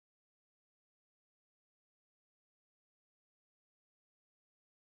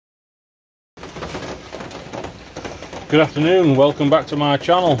Good afternoon, welcome back to my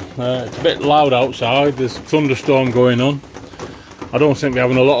channel. It's a bit loud outside, there's a thunderstorm going on. I don't seem to be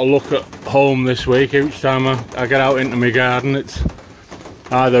having a lot of luck at home this week. Each time I get out into my garden it's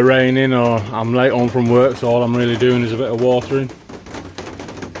either raining or I'm late home from work, so all I'm really doing is a bit of watering.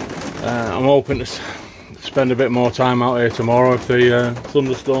 I'm hoping to spend a bit more time out here tomorrow if the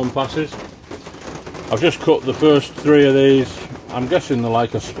thunderstorm passes. I've just cut the first 3 of these. I'm guessing they're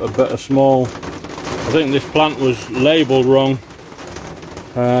like a bit of small. I think this plant was labelled wrong.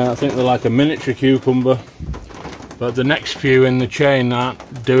 I think they're like a miniature cucumber, but the next few in the chain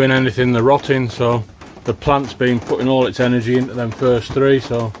aren't doing anything, they're rotting, so the plant's been putting all its energy into them first 3,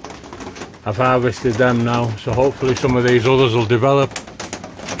 so I've harvested them now, so hopefully some of these others will develop.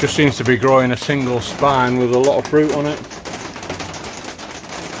 Just seems to be growing a single spine with a lot of fruit on it.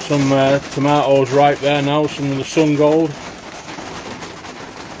 Some tomatoes right there now, some of the sun gold.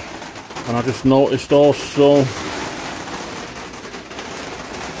 And I just noticed also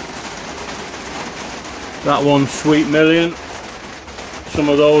that one, Sweet Million. Some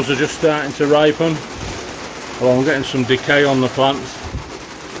of those are just starting to ripen. Well, I'm getting some decay on the plants.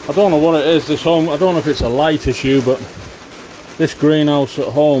 I don't know what it is this home. I don't know if it's a light issue, but this greenhouse at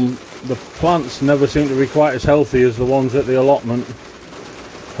home, the plants never seem to be quite as healthy as the ones at the allotment.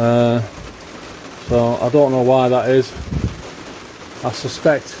 So I don't know why that is. I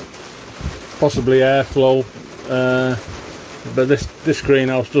suspect possibly airflow, but this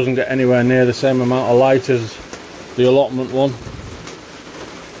greenhouse doesn't get anywhere near the same amount of light as the allotment one.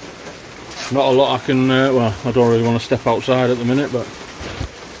 Not a lot I can, well, I don't really want to step outside at the minute, but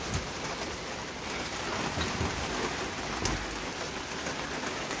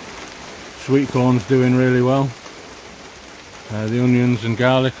sweet corn's doing really well. The onions and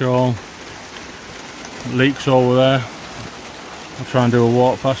garlic are all leeks over there. I'll try and do a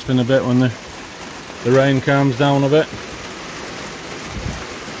walk past in a bit when the rain calms down a bit.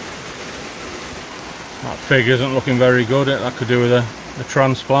 That fig isn't looking very good. That could do with a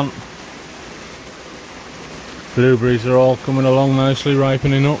transplant. Blueberries are all coming along nicely,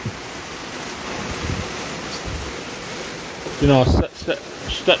 ripening up. You know, I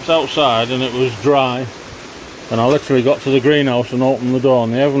stepped outside and it was dry, and I literally got to the greenhouse and opened the door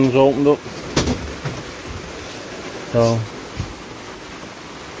and the heavens opened up. So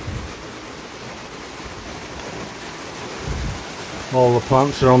all the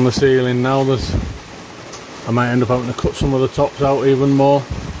plants are on the ceiling now. I might end up having to cut some of the tops out even more.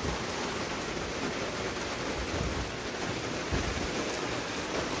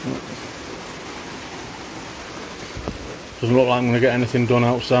 Doesn't look like I'm going to get anything done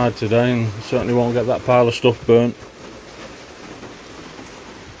outside today, and certainly won't get that pile of stuff burnt.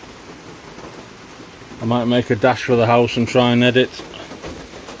 I might make a dash for the house and try and edit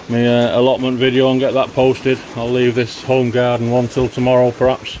my allotment video and get that posted. I'll leave this home garden one till tomorrow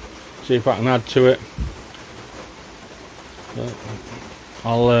perhaps, see if I can add to it. But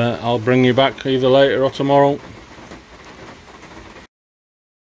I'll bring you back either later or tomorrow.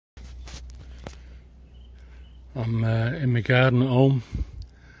 I'm in my garden at home,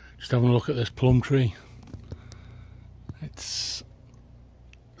 just having a look at this plum tree. It's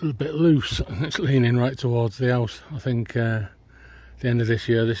a little bit loose and it's leaning right towards the house. I think at the end of this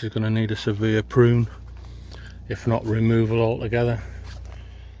year this is going to need a severe prune, if not removal altogether.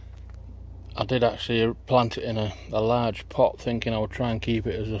 I did actually plant it in a large pot, thinking I would try and keep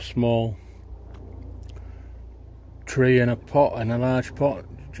it as a small tree in a pot, in a large pot,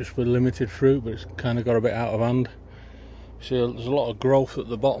 just with limited fruit, but it's kind of got a bit out of hand. See, there's a lot of growth at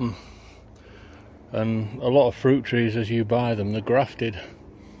the bottom, and a lot of fruit trees, as you buy them, they're grafted.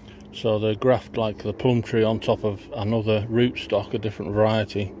 So they graft like the plum tree on top of another rootstock, a different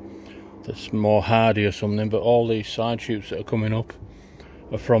variety that's more hardy or something, but all these side shoots that are coming up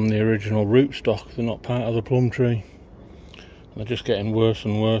are from the original rootstock. They're not part of the plum tree. They're just getting worse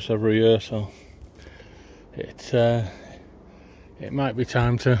and worse every year, so it might be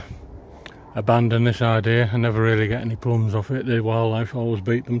time to abandon this idea. I never really get any plums off it. The wildlife always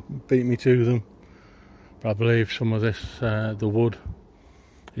beat me to them. But I believe some of this, the wood,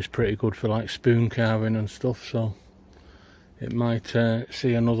 is pretty good for like spoon carving and stuff, so it might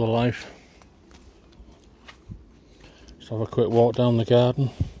see another life. Let's have a quick walk down the garden.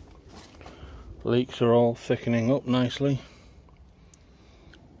 Leeks are all thickening up nicely.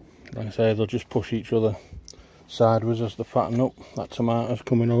 Like I say, they'll just push each other sideways as they fatten up. That tomato's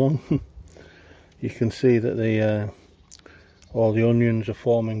coming along. You can see that all the onions are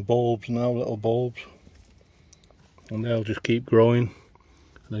forming bulbs now, little bulbs, and they'll just keep growing.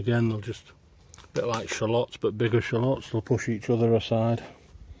 And again, they'll just, a bit like shallots, but bigger shallots, they'll push each other aside.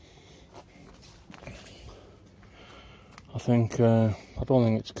 I think, I don't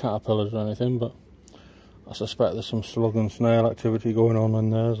think it's caterpillars or anything, but I suspect there's some slug and snail activity going on in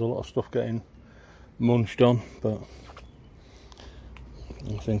there. There's a lot of stuff getting munched on, but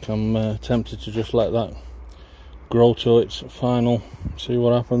I think I'm tempted to just let that grow to its final, see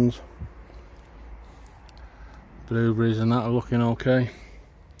what happens. Blueberries and that are looking okay.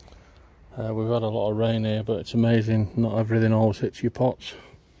 We've had a lot of rain here, but it's amazing, not everything always hits your pots.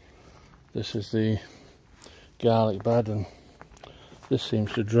 This is the garlic bed, and this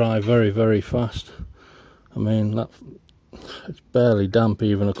seems to dry very, very fast. I mean, it's barely damp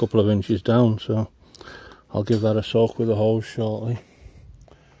even a couple of inches down, so I'll give that a soak with a hose shortly.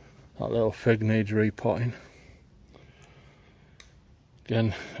 That little fig needs repotting.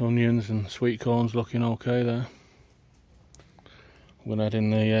 Again, onions and sweet corn's looking okay there. I'm going to head in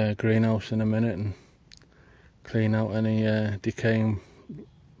the greenhouse in a minute and clean out any decaying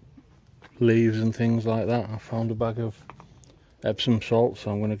leaves and things like that. I found a bag of Epsom salts, so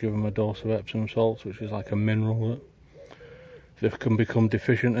I'm going to give them a dose of Epsom salts, which is like a mineral that they can become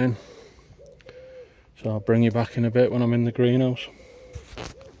deficient in. So I'll bring you back in a bit when I'm in the greenhouse.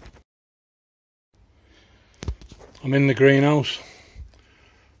 I'm in the greenhouse.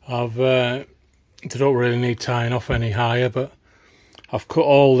 They don't really need tying off any higher, but I've cut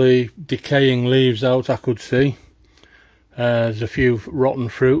all the decaying leaves out I could see. There's a few rotten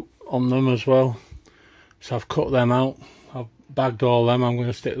fruit on them as well, so I've cut them out. I've bagged all them. I'm going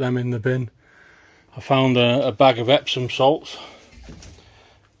to stick them in the bin. I found a bag of Epsom salts,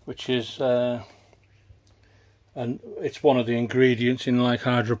 which is and it's one of the ingredients in like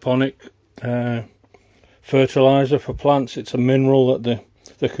hydroponic fertilizer for plants. It's a mineral that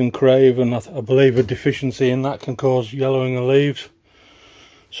they can crave, and I believe a deficiency in that can cause yellowing of leaves.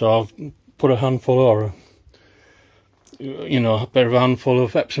 So I've put a handful, or a bit of a handful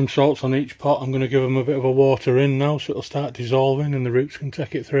of Epsom salts on each pot. I'm going to give them a bit of a water in now, so it'll start dissolving and the roots can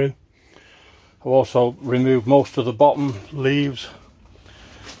take it through. I've also removed most of the bottom leaves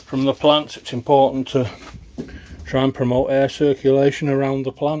from the plants. It's important to try and promote air circulation around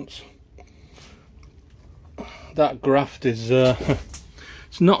the plants. That graft is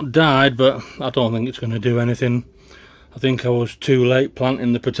it's not died, but I don't think it's going to do anything. I think I was too late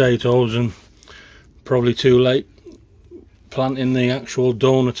planting the potatoes, and probably too late planting the actual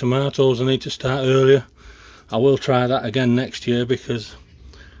donor tomatoes. I need to start earlier. I will try that again next year, because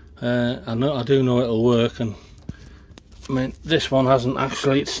I do know it'll work. And I mean, this one hasn't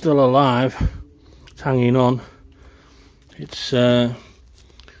actually, it's still alive, it's hanging on. It's so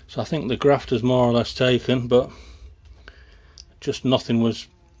I think the graft is more or less taken, but just nothing was.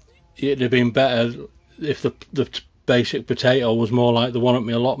 It'd have been better if the basic potato was more like the one at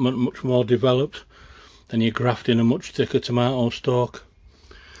my allotment, much more developed, then you graft in a much thicker tomato stalk.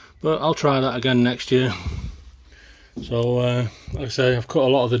 But I'll try that again next year. So like I say, I've cut a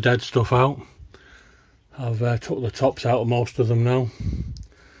lot of the dead stuff out. I've took the tops out of most of them now.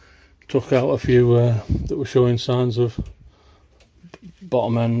 Took out a few that were showing signs of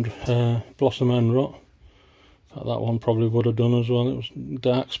bottom end blossom end rot. That one probably would have done as well. It was a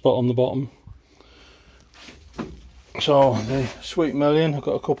dark spot on the bottom. So the Sweet Million, I've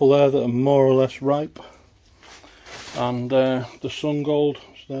got a couple there that are more or less ripe, and the Sun Gold,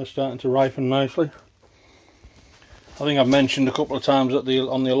 so they're starting to ripen nicely. I think I've mentioned a couple of times on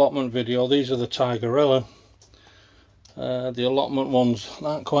the allotment video, these are the Tigerella. The allotment ones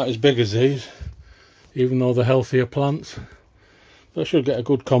aren't quite as big as these, even though they're healthier plants. They should get a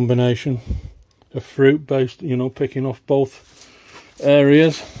good combination of fruit based, picking off both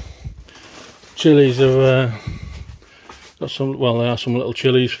areas. Chilies have got some, well, there are some little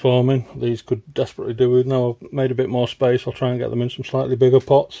chilies forming. These could desperately do with. Now I've made a bit more space, I'll try and get them in some slightly bigger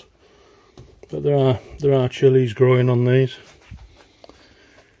pots. But there are chilies growing on these.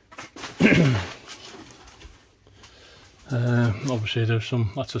 Obviously there's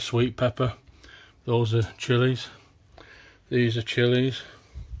some, that's a sweet pepper. Those are chilies. These are chilies.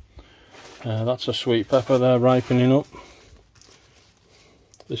 That's a sweet pepper, they're ripening up.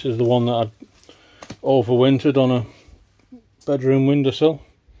 This is the one that I'd overwintered on a bedroom windowsill.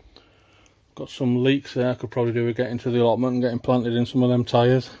 Got some leeks there, I could probably do with getting to the allotment and getting planted in some of them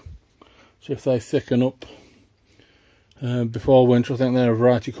tyres. So if they thicken up before winter, I think they're a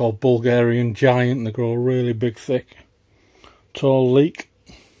variety called Bulgarian Giant. They grow really big, thick, tall leek.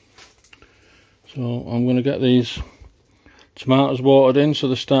 So I'm going to get these tomatoes watered in so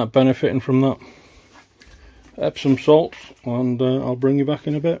they start benefiting from that Epsom salts, and I'll bring you back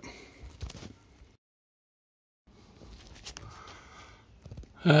in a bit.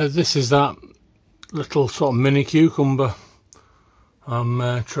 This is that little sort of mini cucumber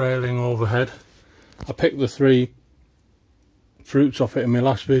I'm trailing overhead. I picked the 3 fruits off it in my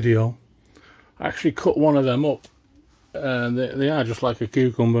last video. I actually cut one of them up. They are just like a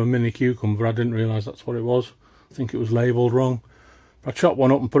cucumber, mini cucumber. I didn't realise that's what it was. I think it was labelled wrong. I chopped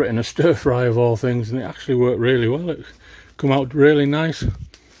one up and put it in a stir fry of all things, and it actually worked really well. It come out really nice,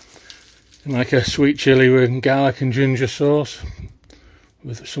 and like a sweet chilli with garlic and ginger sauce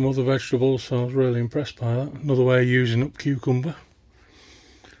with some other vegetables. So I was really impressed by that. Another way of using up cucumber.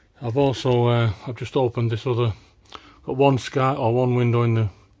 I've also I've just opened this other, got one window in the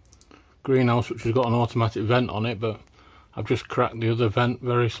greenhouse which has got an automatic vent on it, but I've just cracked the other vent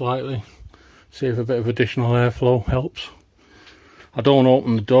very slightly, see if a bit of additional airflow helps. I don't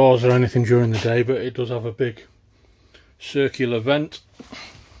open the doors or anything during the day, but it does have a big circular vent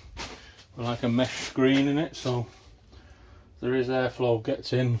with like a mesh screen in it, so there is airflow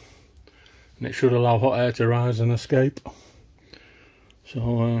gets in, and it should allow hot air to rise and escape.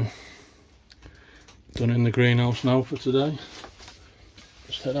 So done in the greenhouse now for today.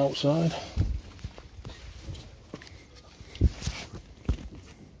 Just head outside.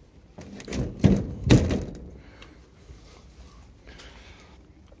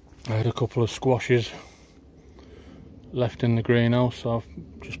 I had a couple of squashes left in the greenhouse, so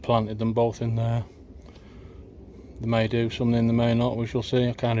I've just planted them both in there. They may do something, they may not, we shall see.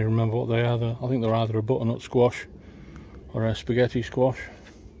 I can't even remember what they are. I think they're either a butternut squash or a spaghetti squash.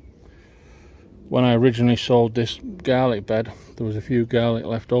 When I originally sowed this garlic bed, there was a few garlic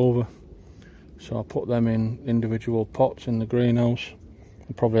left over, so I put them in individual pots in the greenhouse.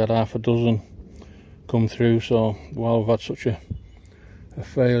 I probably had half a dozen come through, so while we've had such a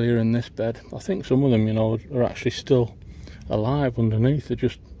failure in this bed, I think some of them, you know, are actually still alive underneath. They're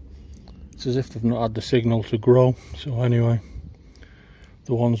just, it's as if they've not had the signal to grow. So anyway,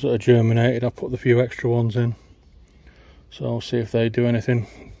 the ones that are germinated, I put the few extra ones in, so I'll see if they do anything.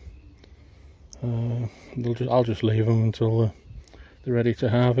 I'll just leave them until they're ready to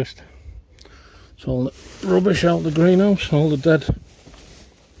harvest. So all the rubbish out the greenhouse, all the dead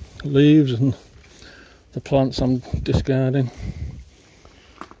leaves and the plants I'm discarding.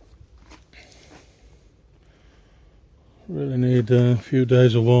 Really need a few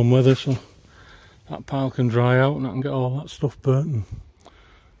days of warm weather so that pile can dry out and I can get all that stuff burnt and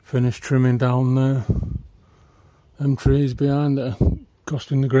finish trimming down them trees behind that are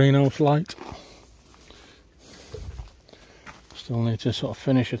costing the greenhouse light. Still need to sort of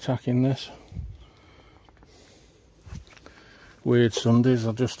finish attacking this. Weird Sundays,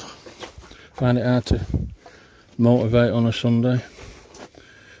 I just find it hard to motivate on a Sunday.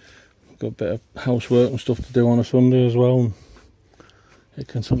 Got a bit of housework and stuff to do on a Sunday as well, and it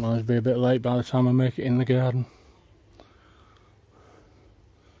can sometimes be a bit late by the time I make it in the garden.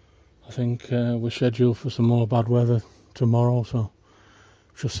 I think we're scheduled for some more bad weather tomorrow, so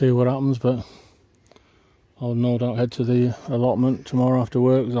we'll see what happens, but I'll no doubt head to the allotment tomorrow after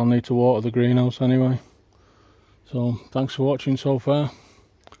work because I'll need to water the greenhouse anyway. So thanks for watching so far.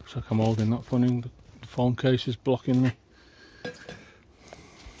 Looks like I'm holding that funny, the phone case is blocking me.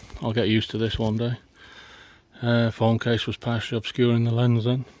 I'll get used to this one day. Phone case was partially obscuring the lens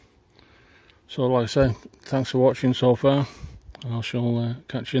then. So like I say, thanks for watching so far. I shall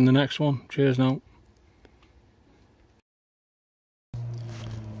catch you in the next one. Cheers now.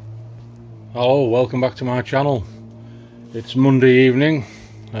 Hello, welcome back to my channel. It's Monday evening.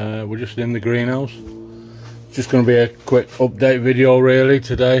 We're just in the greenhouse. Just going to be a quick update video really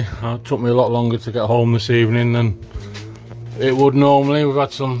today. It took me a lot longer to get home this evening than it would normally. We've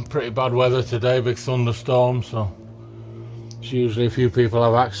had some pretty bad weather today, big thunderstorms, so it's usually a few people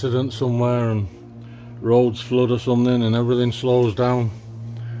have accidents somewhere and roads flood or something and everything slows down.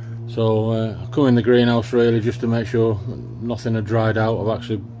 So I've come in the greenhouse really just to make sure nothing had dried out. I've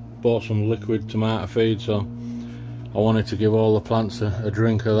actually bought some liquid tomato feed, so I wanted to give all the plants a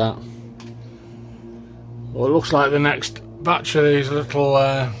drink of that. Well, it looks like the next batch of these little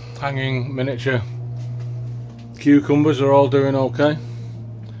hanging miniature cucumbers are all doing okay.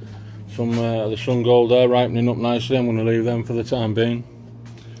 Some the sun gold there ripening up nicely. I'm going to leave them for the time being.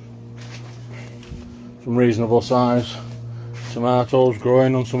 Some reasonable size tomatoes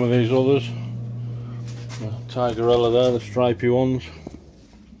growing on some of these others. The Tigerella there, the stripy ones.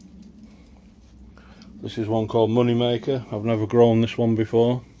 This is one called Moneymaker. I've never grown this one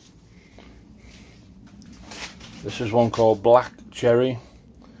before. This is one called Black Cherry.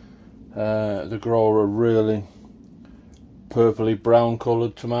 They grow a really purpley brown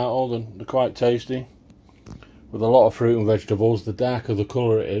coloured tomato. They're quite tasty. With a lot of fruit and vegetables, the darker the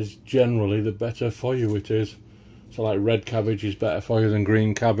colour it is, generally the better for you it is. So like red cabbage is better for you than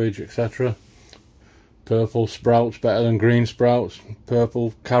green cabbage, etc. Purple sprouts better than green sprouts.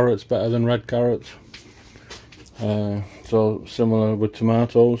 Purple carrots better than red carrots. So similar with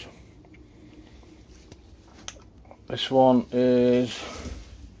tomatoes. This one is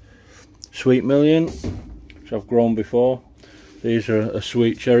Sweet Million, which I've grown before. These are a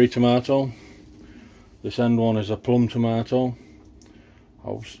sweet cherry tomato. This end one is a plum tomato. I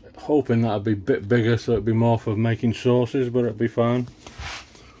was hoping that'd be a bit bigger so it'd be more for making sauces, but it'd be fine.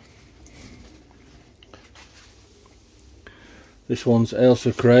 This one's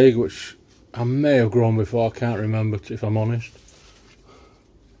Ailsa Craig, which I may have grown before, I can't remember if I'm honest.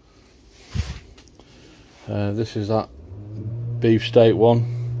 This is that beefsteak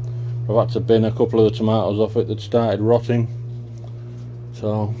one. I've had to bin a couple of the tomatoes off it that started rotting.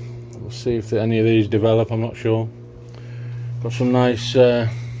 So we'll see if any of these develop, I'm not sure. Got some nice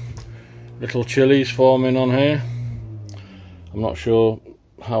little chilies forming on here. I'm not sure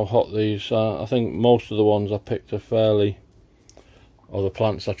how hot these are. I think most of the ones I picked are fairly, or the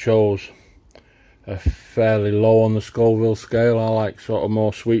plants I chose, are fairly low on the Scoville scale. I like sort of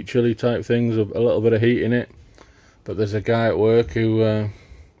more sweet chili type things, a little bit of heat in it. But there's a guy at work who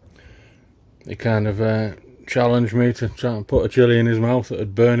he kind of challenged me to try and put a chili in his mouth that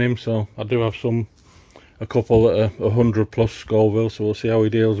would burn him, so I do have a couple that are 100+ Scoville, so we'll see how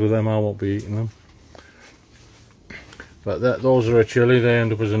he deals with them. I won't be eating them. But those are a chili, they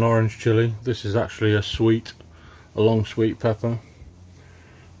end up as an orange chili. This is actually a long sweet pepper.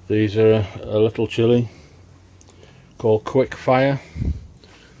 These are a little chili called Quick Fire.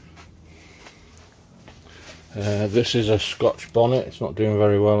 This is a Scotch bonnet. It's not doing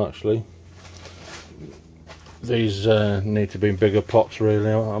very well actually. These need to be in bigger pots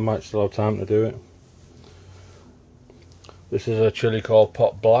really. I might still have time to do it. This is a chili called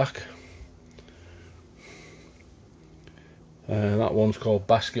Pot Black. That one's called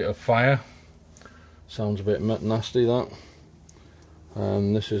Basket of Fire. Sounds a bit nasty, that.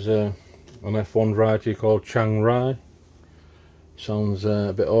 And this is an F1 variety called Chiang Rai. Sounds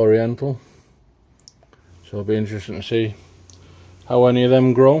a bit oriental. So it'll be interesting to see how any of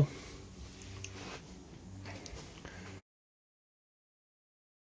them grow.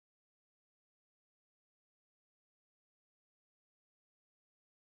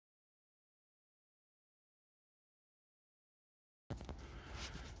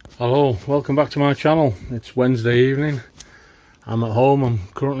 Hello, welcome back to my channel. It's Wednesday evening. I'm at home. I'm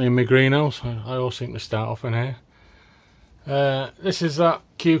currently in my greenhouse. I always think to start off in here. This is that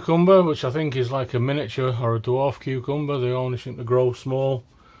cucumber, which I think is like a miniature or a dwarf cucumber. They only seem to grow small.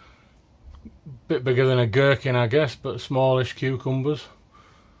 Bit bigger than a gherkin, I guess, but smallish cucumbers.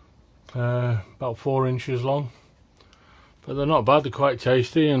 About 4 inches long. But they're not bad, they're quite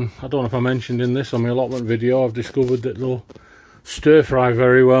tasty, and I don't know if I mentioned in this on my allotment video, I've discovered that they'll stir fry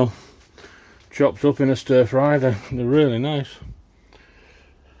very well. Chopped up in a stir fry, they're really nice.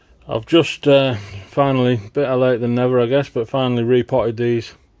 I've just finally, better late than never I guess, but finally repotted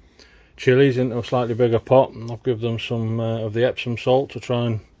these chilies into a slightly bigger pot, and I've given them some of the Epsom salt to try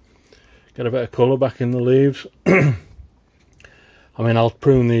and get a bit of colour back in the leaves. I mean, I'll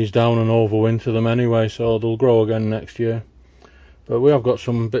prune these down and overwinter them anyway, so they'll grow again next year. But we have got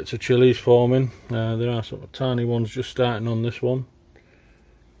some bits of chilies forming. There are sort of tiny ones just starting on this one.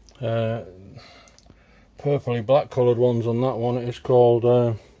 Purpley black coloured ones on that one. It is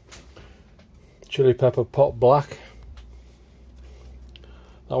called Chili Pepper Pot Black.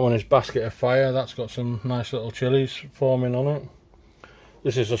 That one is Basket of Fire. That's got some nice little chilies forming on it.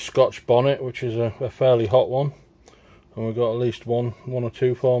 This is a Scotch bonnet, which is a fairly hot one, and we've got at least one or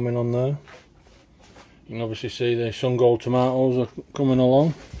two forming on there. You can obviously see the Sun Gold tomatoes are coming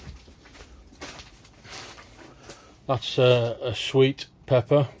along. That's a sweet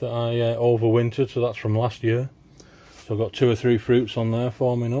pepper that I overwintered, so that's from last year. So I've got 2 or 3 fruits on there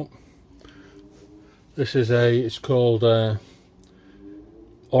forming up. This is it's called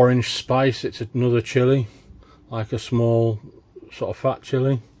Orange Spice. It's another chili, like a small sort of fat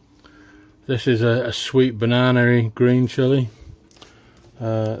chili. This is a sweet banana-y green chili.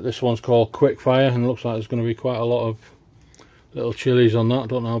 This one's called Quick Fire, and it looks like there's going to be quite a lot of little chilies on that. I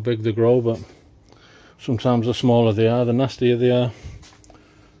don't know how big they grow, but sometimes the smaller they are, the nastier they are.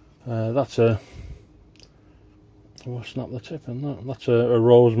 That's a... oh, snap the tip in that. That's a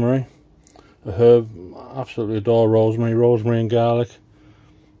rosemary, a herb. I absolutely adore rosemary and garlic.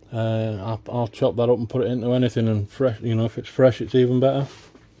 I'll chop that up and put it into anything, and fresh, you know, if it's fresh it's even better.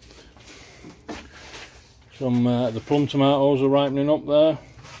 The plum tomatoes are ripening up there.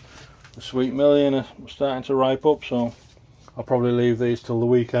 The Sweet Million are starting to ripe up, so I'll probably leave these till the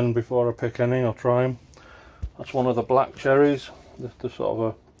weekend before I pick any. I'll try them. That's one of the black cherries. They're sort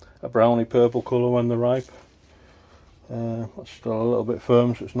of a browny purple colour when they're ripe. That's still a little bit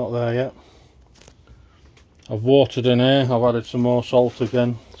firm, so it's not there yet. I've watered in here, I've added some more salt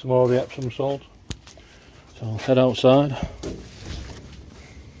again, some more of the Epsom salt. So I'll head outside.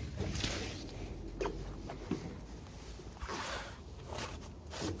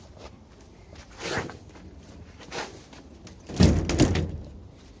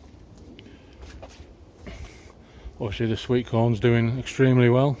 Obviously the sweet corn's doing extremely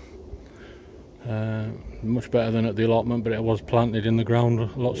well. Much better than at the allotment, but it was planted in the ground a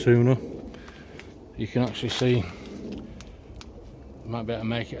lot sooner. You can actually see, might be able to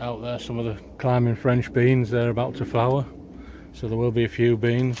make it out there, some of the climbing French beans, they're about to flower. So there will be a few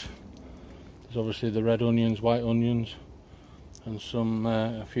beans. There's obviously the red onions, white onions, and some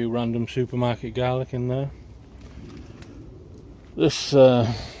a few random supermarket garlic in there. This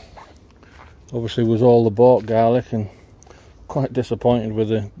obviously was all the bought garlic, and quite disappointed with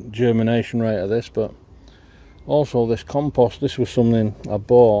the germination rate of this, but also this compost, this was something I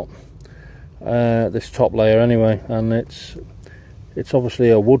bought, this top layer anyway, and it's obviously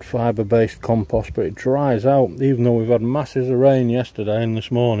a wood fibre based compost, but it dries out. Even though we've had masses of rain yesterday and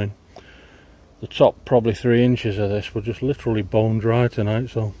this morning, the top probably 3 inches of this were just literally bone dry tonight.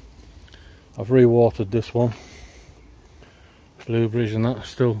 So I've re-watered this one. Blueberries and that are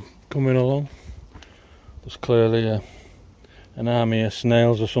still coming along. There's clearly an army of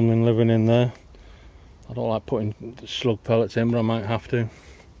snails or something living in there. I don't like putting slug pellets in, but I might have to.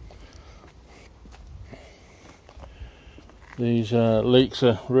 These leeks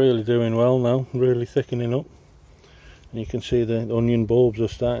are really doing well now, really thickening up. And you can see the onion bulbs are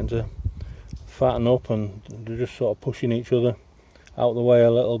starting to fatten up, and they're just sort of pushing each other out the way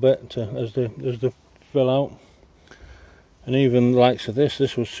a little bit as they fill out. And even the likes of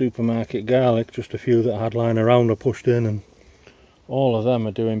this was supermarket garlic, just a few that I had lying around are pushed in, and all of them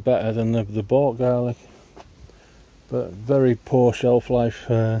are doing better than the bought garlic. But very poor shelf life.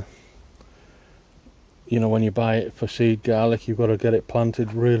 You know, when you buy it for seed garlic, you've got to get it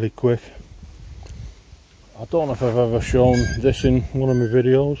planted really quick. I don't know if I've ever shown this in one of my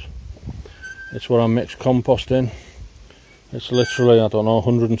videos. It's where I mix compost in. It's literally, I don't know,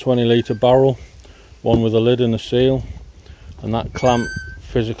 120 litre barrel, one with a lid and a seal, and that clamp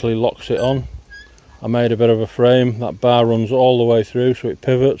physically locks it on. I made a bit of a frame, that bar runs all the way through so it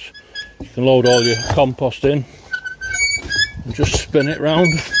pivots. You can load all your compost in and just spin it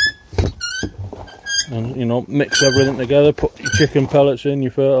round, and you know, mix everything together, put your chicken pellets in,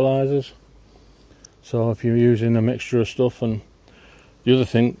 your fertilizers. So if you're using a mixture of stuff, and the other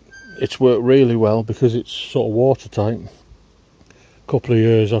thing, it's worked really well because it's sort of watertight. A couple of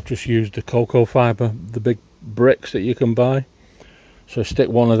years I've just used the cocoa fibre, the big bricks that you can buy. So stick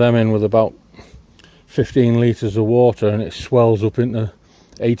one of them in with about 15 litres of water, and it swells up into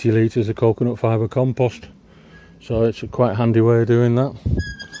 80 litres of coconut fibre compost. So it's a quite handy way of doing that.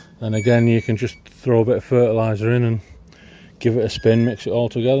 And again, you can just throw a bit of fertiliser in and give it a spin, mix it all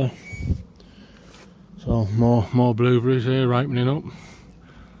together. So more blueberries here ripening up.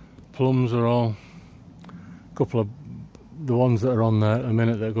 Plums are all, a couple of the ones that are on there at the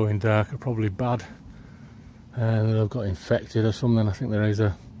minute that are going dark are probably bad. They've got infected or something. I think there is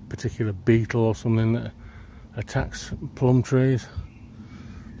a particular beetle or something that attacks plum trees.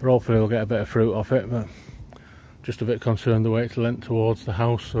 But hopefully we'll get a bit of fruit off it. But just a bit concerned the way it's lent towards the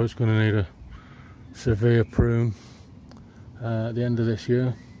house, so it's going to need a severe prune at the end of this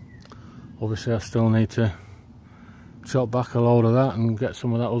year. Obviously I still need to chop back a load of that and get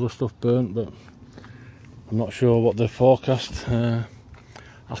some of that other stuff burnt, but I'm not sure what the forecast. I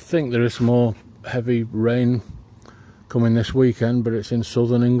think there is more heavy rain coming this weekend, but it's in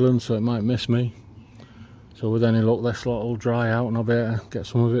southern England, so it might miss me. So with any luck, this lot will dry out and I'll be able to get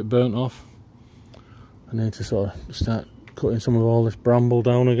some of it burnt off. I need to sort of start cutting some of all this bramble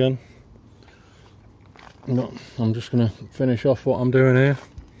down again. No, I'm just going to finish off what I'm doing here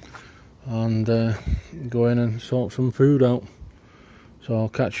and go in and sort some food out. So I'll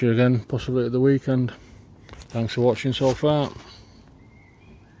catch you again possibly at the weekend. Thanks for watching so far.